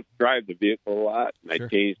changed. I don't drive the vehicle a lot, and I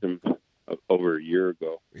changed them over a year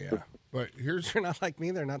ago. Yeah. But They're not like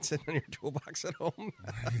me. They're not sitting in your toolbox at home.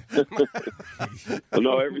 Well,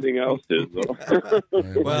 no, everything else is, though.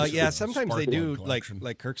 Well, yeah, sometimes they do, like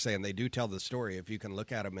Kirk's saying, they do tell the story. If you can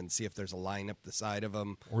look at them and see if there's a line up the side of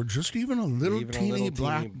them. Or just even a little teeny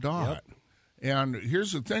black dot. Yep. And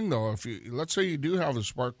here's the thing, though. Let's say you do have a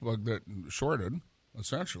spark plug that shorted,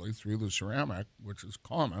 essentially, through the ceramic, which is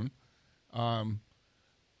common,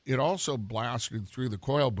 it also blasted through the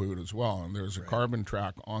coil boot as well, and there's a carbon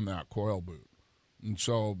track on that coil boot. And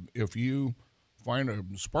so if you find a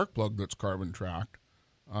spark plug that's carbon tracked,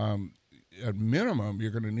 at minimum, you're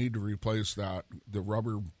going to need to replace the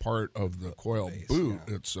rubber part of the coil boot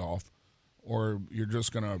itself, or you're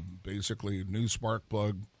just going to basically new spark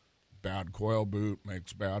plug, bad coil boot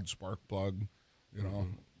makes bad spark plug,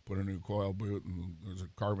 put a new coil boot, and there's a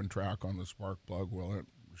carbon track on the spark plug. Well, it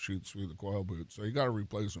shoots through the coil boot. So you got to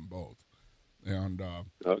replace them both. And I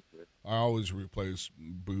always replace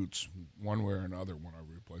boots one way or another when I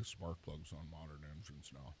replace spark plugs on modern engines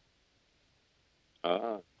now.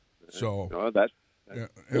 That's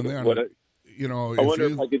and then, I wonder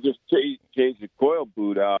if I could just change the coil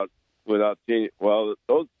boot out without changing. Well,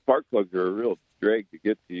 those spark plugs are a real drag to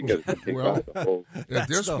get to. You got to take off the whole. At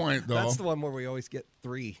this point, though, that's the one where we always get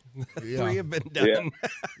three. Yeah. 3 have been done.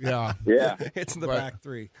 Yeah. It's the back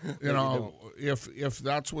 3. If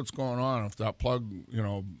that's what's going on, if that plug,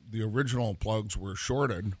 the original plugs were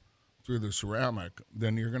shorted through the ceramic,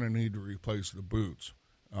 then you're going to need to replace the boots.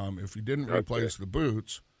 If you didn't replace the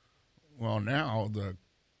boots, well, now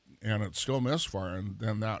and it's still misfiring,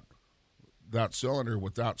 then that cylinder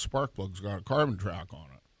with that spark plug's got a carbon track on it.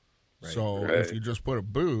 Right. So if you just put a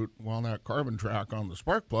boot, well, that carbon track on the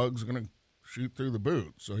spark plug is going to shoot through the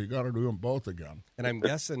boot. So you got to do them both again. And I'm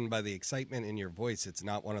guessing by the excitement in your voice, it's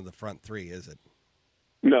not one of the front 3, is it?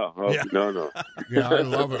 No, no. Yeah, I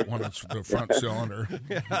love it when it's the front cylinder.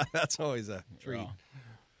 Yeah, that's always a treat. Yeah.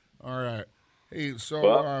 All right. Hey,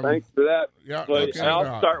 so thanks for that. Yeah,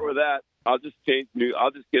 I'll start with that. I'll just I'll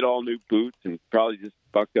just get all new boots and probably just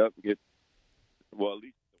buck up and get at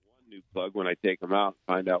least new plug when I take them out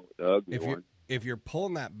and find out what the ugly one. If you're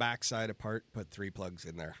pulling that backside apart, put 3 plugs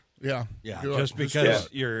in there. Yeah. Just because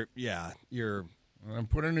you're and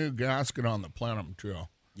put a new gasket on the plenum too.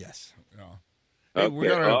 Yes. Yeah. Hey, we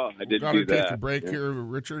gotta take a break Yeah. here,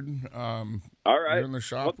 Richard. All right. You're in the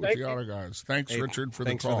shop with the other guys. Thanks, Richard, for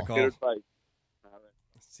the call. Good advice.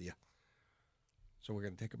 See ya. So we're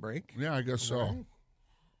gonna take a break? Yeah, I guess so. Right.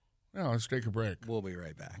 Yeah, let's take a break. We'll be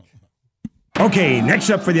right back. Okay, next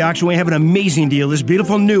up for the auction, we have an amazing deal. This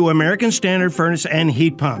beautiful new American Standard furnace and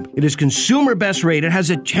heat pump. It is consumer best rated,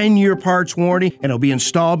 has a 10-year parts warranty, and it'll be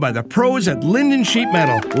installed by the pros at Linden Sheet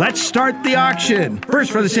Metal. Let's start the auction.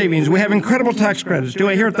 First, for the savings, we have incredible tax credits. Do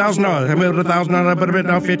I hear $1,000? I'm able to $1,000, but a bit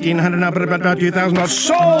now $1,500 now, but about $2,000.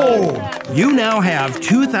 Sold! You now have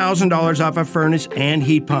 $2,000 off a furnace and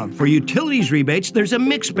heat pump. For utilities rebates, there's a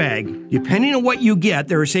mixed bag. Depending on what you get,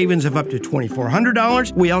 there are savings of up to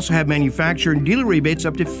 $2,400. We also have manufacturer and dealer rebates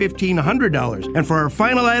up to $1,500. And for our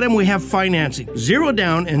final item, we have financing. 0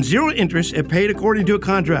 down and 0 interest if paid according to a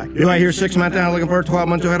contract. Do I hear 6 months now looking for 12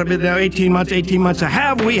 months? Do I have a bid now 18 months to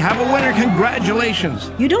have? We have a winner.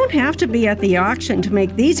 Congratulations. You don't have to be at the auction to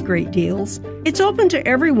make these great deals. It's open to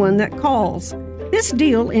everyone that calls. This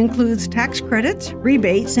deal includes tax credits,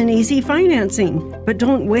 rebates, and easy financing. But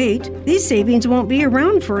don't wait. These savings won't be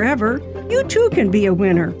around forever. You too can be a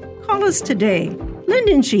winner. Call us today.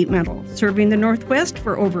 Linden Sheet Metal, serving the Northwest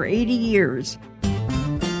for over 80 years.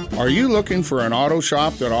 Are you looking for an auto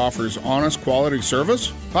shop that offers honest quality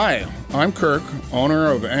service? Hi, I'm Kirk,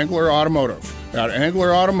 owner of Angler Automotive. At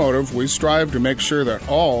Angler Automotive, we strive to make sure that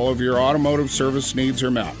all of your automotive service needs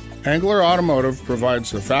are met. Angler Automotive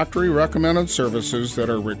provides the factory-recommended services that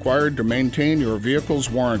are required to maintain your vehicle's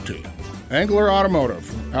warranty. Angler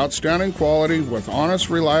Automotive, outstanding quality with honest,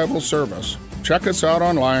 reliable service. Check us out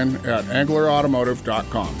online at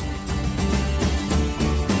anglerautomotive.com.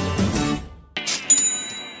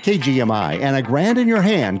 KGMI and a grand in your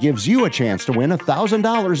hand gives you a chance to win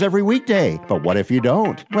 $1,000 every weekday. But what if you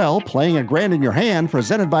don't? Well, playing a grand in your hand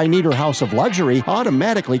presented by Nieder House of Luxury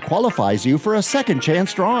automatically qualifies you for a second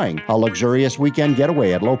chance drawing, a luxurious weekend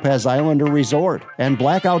getaway at Lopez Islander Resort, and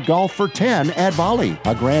blackout golf for 10 at Bali.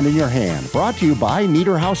 A grand in your hand brought to you by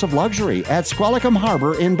Nieder House of Luxury at Squalicum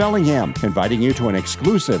Harbor in Bellingham, inviting you to an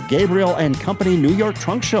exclusive Gabriel and Company New York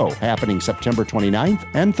Trunk Show happening September 29th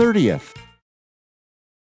and 30th.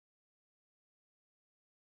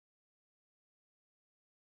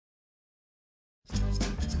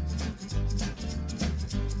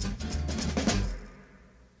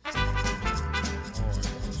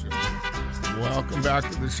 Welcome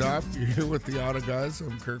back to the shop. You're here with the Auto Guys.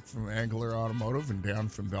 I'm Kirk from Angler Automotive and Dan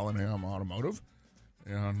from Bellingham Automotive.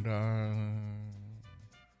 And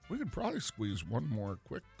we could probably squeeze one more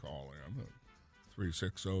quick call in.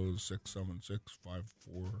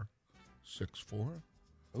 360-676-5464.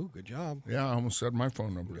 Oh, good job. Yeah, I almost said my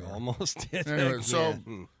phone number. You almost did. Anyway, so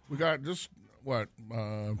we got just, I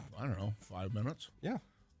don't know, 5 minutes? Yeah.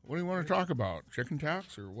 What do you want to talk about? Chicken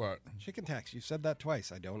tax or what? Chicken tax. You said that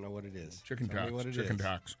twice. I don't know what it is. Chicken Tell tax. me what it Chicken is.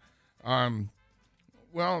 tax. Well,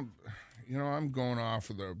 I'm going off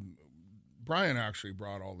of the. Brian actually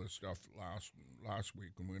brought all this stuff last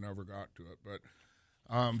week, and we never got to it. But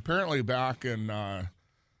apparently, back in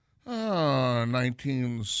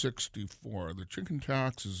 1964, the chicken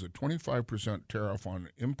tax is a 25% tariff on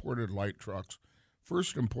imported light trucks,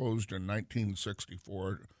 first imposed in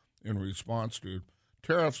 1964 in response to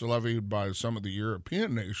tariffs levied by some of the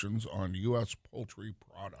European nations on U.S. poultry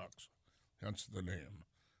products, hence the name.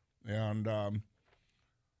 And,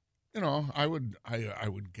 I would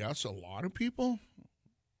guess a lot of people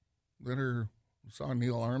that saw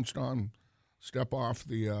Neil Armstrong step off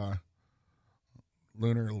the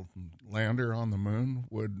lunar lander on the moon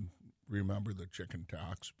would remember the chicken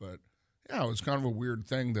tax. But, yeah, it was kind of a weird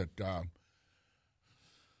thing that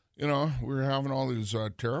we were having all these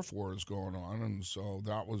tariff wars going on, and so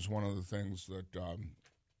that was one of the things that,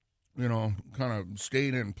 kind of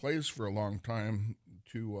stayed in place for a long time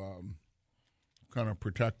to kind of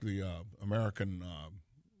protect the American,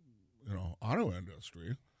 auto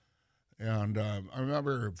industry. And I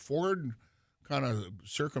remember Ford kind of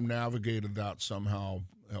circumnavigated that somehow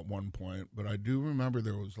at one point, but I do remember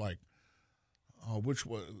there was which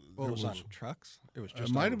was on trucks? It was just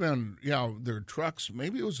it might have been their trucks.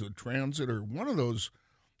 Maybe it was a Transit or one of those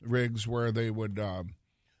rigs where they would.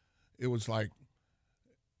 It was like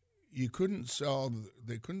they couldn't sell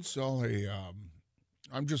a.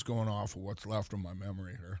 I'm just going off of what's left of my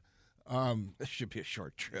memory here. This should be a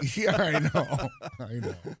short trip. Yeah, I know.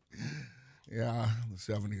 Yeah, the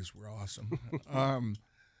 70s were awesome.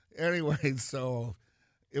 Anyway, so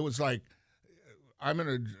it was like.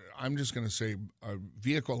 I'm just going to say a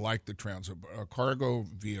vehicle like the Transit, a cargo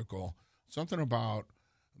vehicle, something about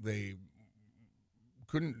they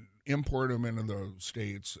couldn't import them into the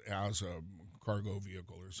States as a cargo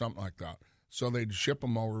vehicle or something like that. So they'd ship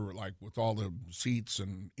them over with all the seats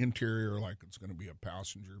and interior like it's going to be a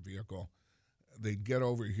passenger vehicle. They'd get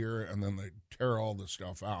over here and then they'd tear all the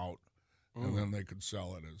stuff out and then they could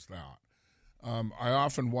sell it as that. I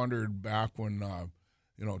often wondered back when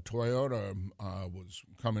Toyota was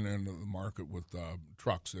coming into the market with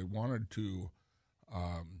trucks. They wanted to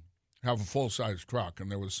have a full-size truck,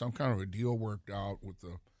 and there was some kind of a deal worked out with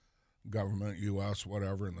the government, U.S.,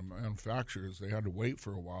 whatever, and the manufacturers. They had to wait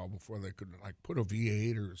for a while before they could put a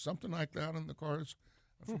V8 or something like that in the cars.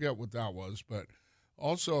 I forget what that was, but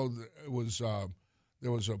also it was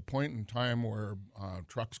there was a point in time where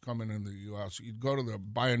trucks coming in the U.S., you'd go to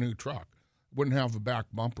buy a new truck. Wouldn't have a back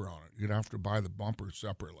bumper on it. You'd have to buy the bumper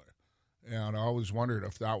separately. And I always wondered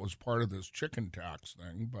if that was part of this chicken tax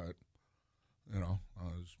thing, but, I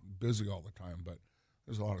was busy all the time, but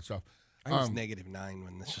there's a lot of stuff. I was -9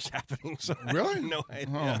 when this was happening, so really? I have no idea.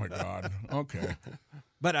 Oh, my God. Okay.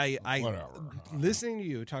 But whatever. Listening to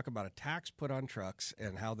you talk about a tax put on trucks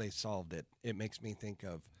and how they solved it, it makes me think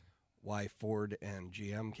of why Ford and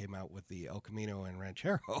GM came out with the El Camino and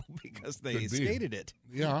Ranchero because they stated it.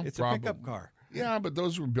 Yeah, it's probably. a pickup car. Yeah, but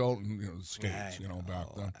those were built in the States, back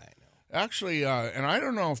then. I know. Actually, and I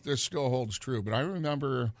don't know if this still holds true, but I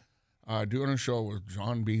remember doing a show with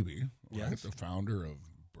John Beebe, right, the founder of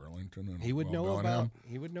Burlington, and he would know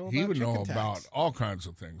about all kinds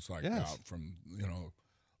of things like that from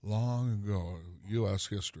long ago U.S.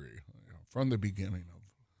 history, from the beginning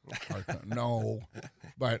of our country. No,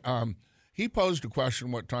 but he posed a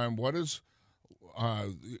question one time: what is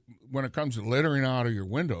when it comes to littering out of your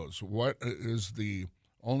windows? What is the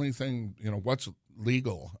only thing, what's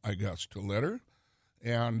legal, I guess, to litter?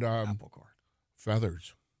 And apple core.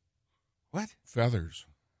 Feathers. What? Feathers.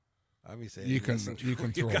 Obviously, you can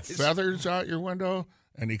throw feathers out your window,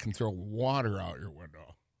 and you can throw water out your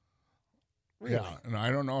window. Really? Yeah, and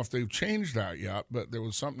I don't know if they've changed that yet, but there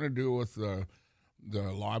was something to do with the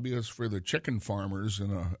lobbyists for the chicken farmers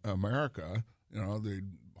in America. They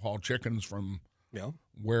haul chickens from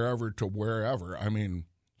wherever to wherever. I mean,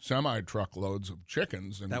 semi-truckloads of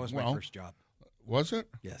chickens. And that was my first job. Was it?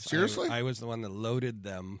 Yes. Seriously? I was the one that loaded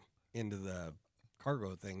them into the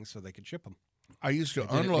cargo things so they could ship them. I used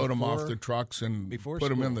to unload them off the trucks and put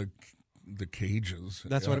them in the cages.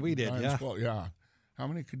 That's what we did, yeah. How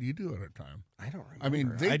many could you do at a time? I don't remember. I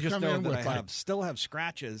mean, they just come know in that with I still have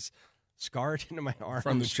scratches scarred into my arms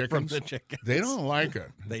from the chickens. They don't like it.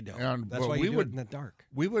 They don't. And, that's why you do it in the dark.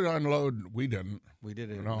 We would unload. We didn't. We did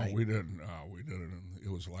it. No, we didn't. We did it.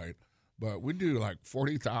 It was light, but we do like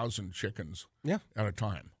 40,000 chickens. at a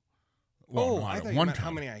time. Well, I thought you meant how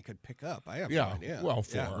many I could pick up. I have no idea. Well,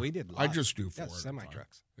 4. Yeah, we did. I just do 4. Semi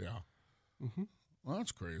trucks. Yeah. Mm-hmm. Well,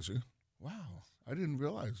 that's crazy. Wow. I didn't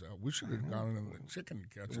realize that. We should have gone into the chicken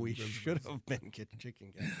catching. We should have been getting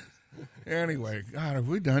chicken catchers. Anyway, God, have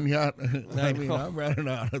we done yet? I mean, I'm running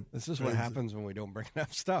out of This is what happens when we don't bring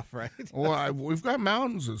enough stuff, right? Well, we've got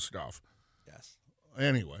mountains of stuff. Yes.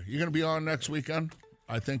 Anyway, you going to be on next weekend?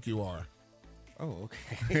 I think you are. Oh,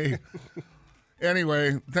 okay.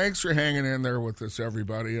 Anyway, thanks for hanging in there with us,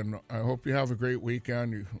 everybody, and I hope you have a great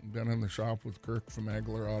weekend. You've been in the shop with Kirk from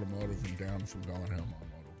Egler Automotive and Dan from Bellingham Automotive.